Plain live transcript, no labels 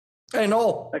Hey,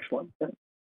 Noel. Excellent.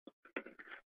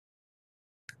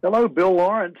 Hello, Bill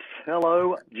Lawrence.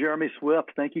 Hello, Jeremy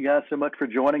Swift. Thank you guys so much for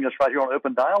joining us right here on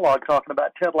Open Dialogue talking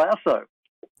about Ted Lasso.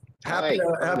 Happy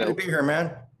to be here,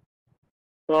 man.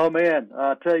 Oh, man,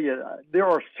 I tell you, there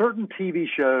are certain TV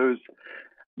shows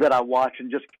that I watch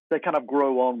and just they kind of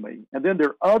grow on me. And then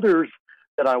there are others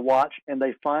that I watch and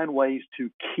they find ways to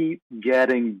keep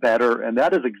getting better. And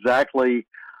that is exactly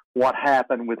what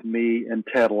happened with me and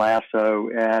Ted Lasso.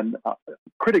 And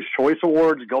Critics' Choice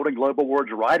Awards, Golden Globe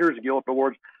Awards, Writers Guild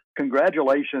Awards,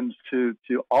 congratulations to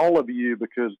all of you,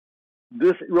 because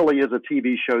this really is a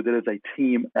TV show that is a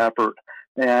team effort.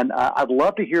 And I'd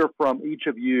love to hear from each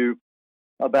of you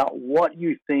about what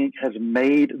you think has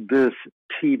made this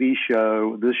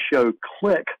this show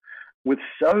click with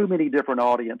so many different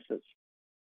audiences.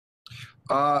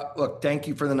 Look, thank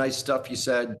you for the nice stuff you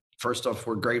said. First off,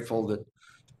 we're grateful that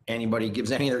anybody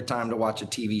gives any of their time to watch a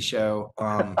TV show.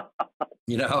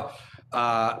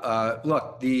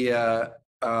 Look,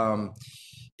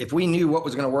 if we knew what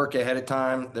was going to work ahead of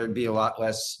time, there'd be a lot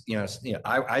less,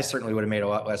 I certainly would have made a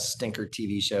lot less stinker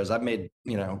TV shows. I've made,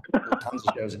 tons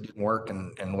of shows that didn't work,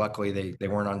 and luckily they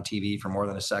weren't on TV for more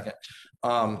than a second.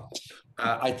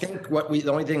 I think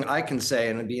the only thing I can say,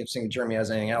 and it'd be interesting if Jeremy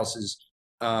has anything else, is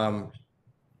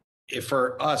if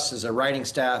for us as a writing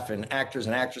staff and actors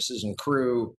and actresses and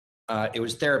crew, it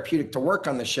was therapeutic to work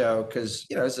on the show because,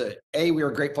 we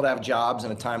were grateful to have jobs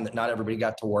in a time that not everybody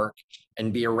got to work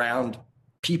and be around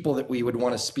people that we would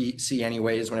want to see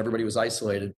anyways when everybody was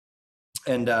isolated.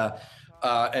 And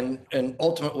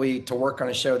ultimately to work on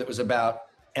a show that was about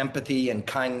empathy and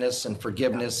kindness and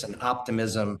forgiveness and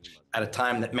optimism at a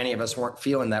time that many of us weren't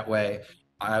feeling that way.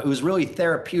 It was really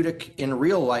therapeutic in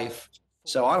real life.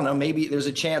 So I don't know, maybe there's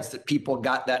a chance that people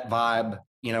got that vibe,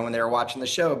 when they were watching the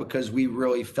show, because we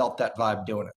really felt that vibe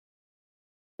doing it.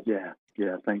 Yeah.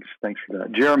 Thanks for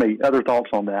that. Jeremy, other thoughts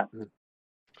on that?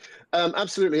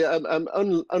 Absolutely.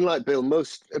 Unlike Bill,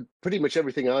 pretty much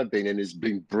everything I've been in has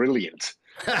been brilliant.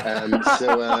 That's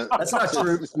not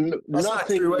true. That's not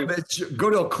true.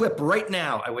 Go to a clip right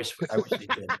now. I wish they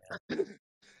did.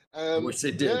 I wish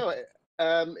they did. No,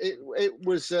 it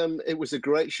was a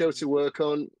great show to work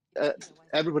on.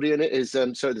 Everybody in it is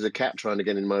sorry, there's a cat trying to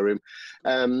get in my room,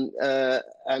 and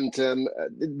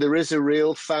there is a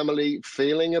real family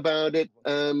feeling about it.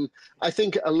 I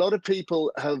think a lot of people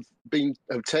have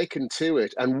taken to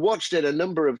it and watched it a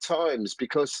number of times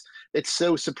because it's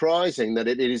so surprising that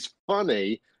it is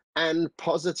funny and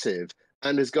positive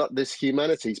and has got this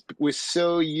humanity. We're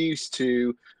so used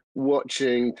to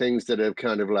watching things that are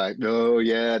kind of like, oh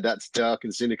yeah, that's dark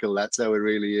and cynical, that's how it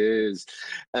really is,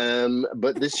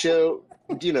 but this show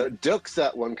ducks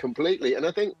that one completely. And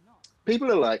I think people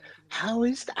are like, how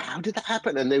did that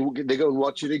happen? And they go and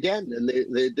watch it again, and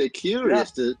they're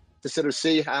curious to sort of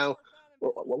see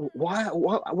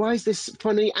why is this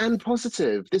funny and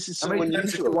positive. This is so unusual.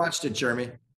 Have you watched it,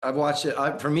 Jeremy? I've watched it.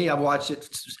 I've watched it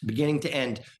beginning to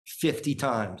end 50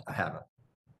 times. I haven't.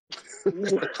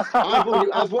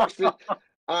 I've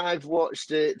watched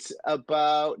it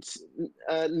about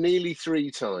nearly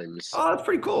 3 times. Oh, that's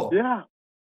pretty cool. Yeah.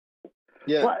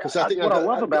 Because I think what I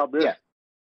love about this. Yeah.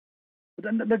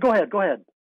 No, go ahead.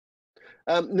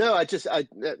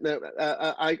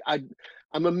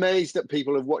 I'm amazed that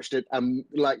people have watched it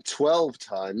like 12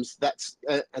 times. That's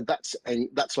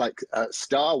like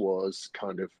Star Wars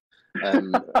kind of. By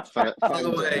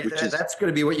the way, that's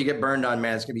going to be what you get burned on,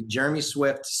 man. It's going to be Jeremy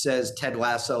Swift says Ted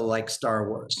Lasso like Star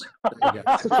Wars.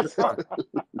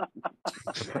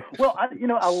 Well,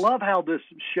 I love how this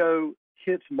show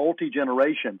hits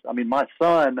multi-generations. I mean, my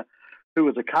son, who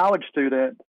was a college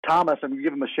student, Thomas, I'm going to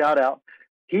give him a shout out.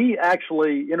 He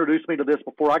actually introduced me to this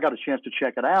before I got a chance to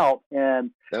check it out, and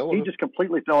he just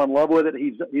completely fell in love with it.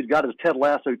 He's got his Ted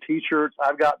Lasso T-shirts.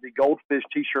 I've got the Goldfish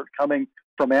T-shirt coming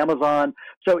from Amazon.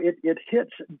 So it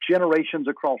hits generations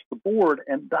across the board,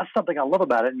 and that's something I love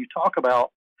about it. And you talk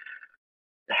about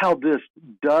how this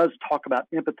does talk about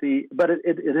empathy, but it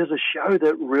is a show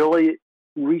that really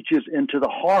reaches into the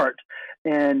heart,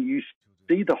 and you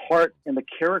see the heart and the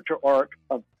character arc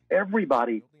of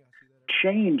everybody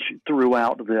change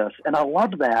throughout this. And I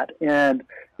love that. And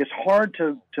it's hard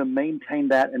to maintain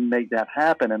that and make that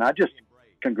happen. And I just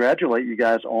congratulate you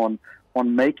guys on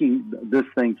making this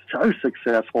thing so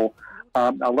successful. I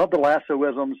love the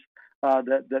Lassoisms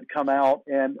that come out,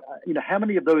 and how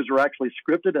many of those are actually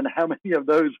scripted, and how many of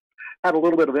those had a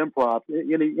little bit of improv?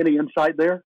 Any insight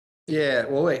there? Yeah.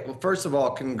 Well, first of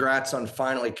all, congrats on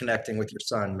finally connecting with your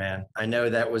son, man. I know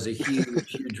that was a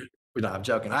huge. No, I'm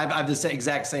joking. I've the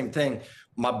exact same thing.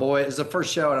 My boy, it's the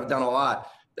first show, and I've done a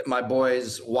lot. that my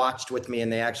boys watched with me,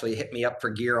 and they actually hit me up for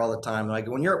gear all the time. Like,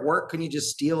 when you're at work, can you just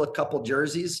steal a couple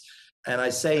jerseys? And I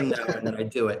say no, and then I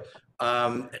do it.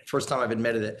 First time I've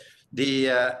admitted it.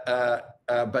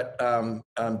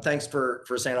 Thanks for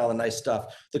saying all the nice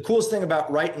stuff. The coolest thing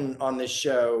about writing on this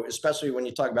show, especially when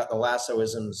you talk about the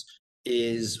Lassoisms,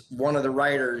 is one of the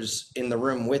writers in the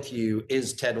room with you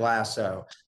is Ted Lasso.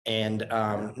 And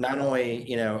not only,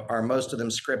 you know, are most of them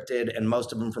scripted and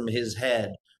most of them from his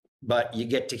head, but you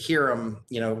get to hear him,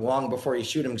 you know, long before you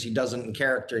shoot him, because he does it in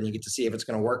character, and you get to see if it's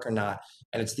going to work or not.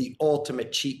 And it's the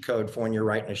ultimate cheat code for when you're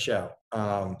writing a show.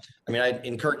 I mean, I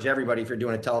encourage everybody, if you're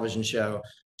doing a television show,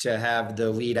 to have the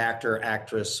lead actor,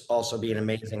 actress also be an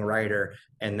amazing writer,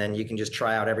 and then you can just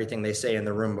try out everything they say in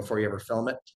the room before you ever film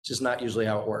it. It's just not usually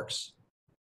how it works.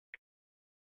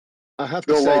 I have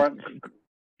to say, Lawrence.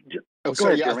 oh,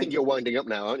 sorry, yeah, I think you're winding up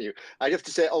now, aren't you? I have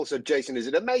to say also, Jason is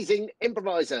an amazing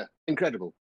improviser.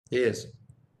 Incredible. He is.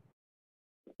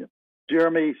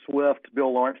 Jeremy, Swift,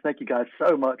 Bill Lawrence, thank you guys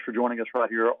so much for joining us right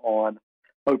here on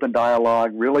Open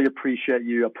Dialogue. Really appreciate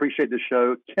you. Appreciate the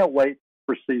show. Can't wait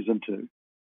for season 2.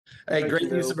 Hey, great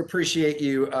news. Appreciate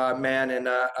you, man. And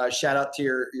shout out to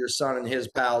your son and his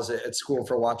pals at school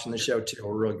for watching the show too.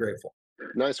 We're really grateful.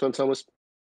 Nice one, Thomas.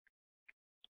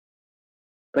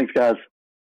 Thanks, guys.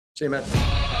 See you, man.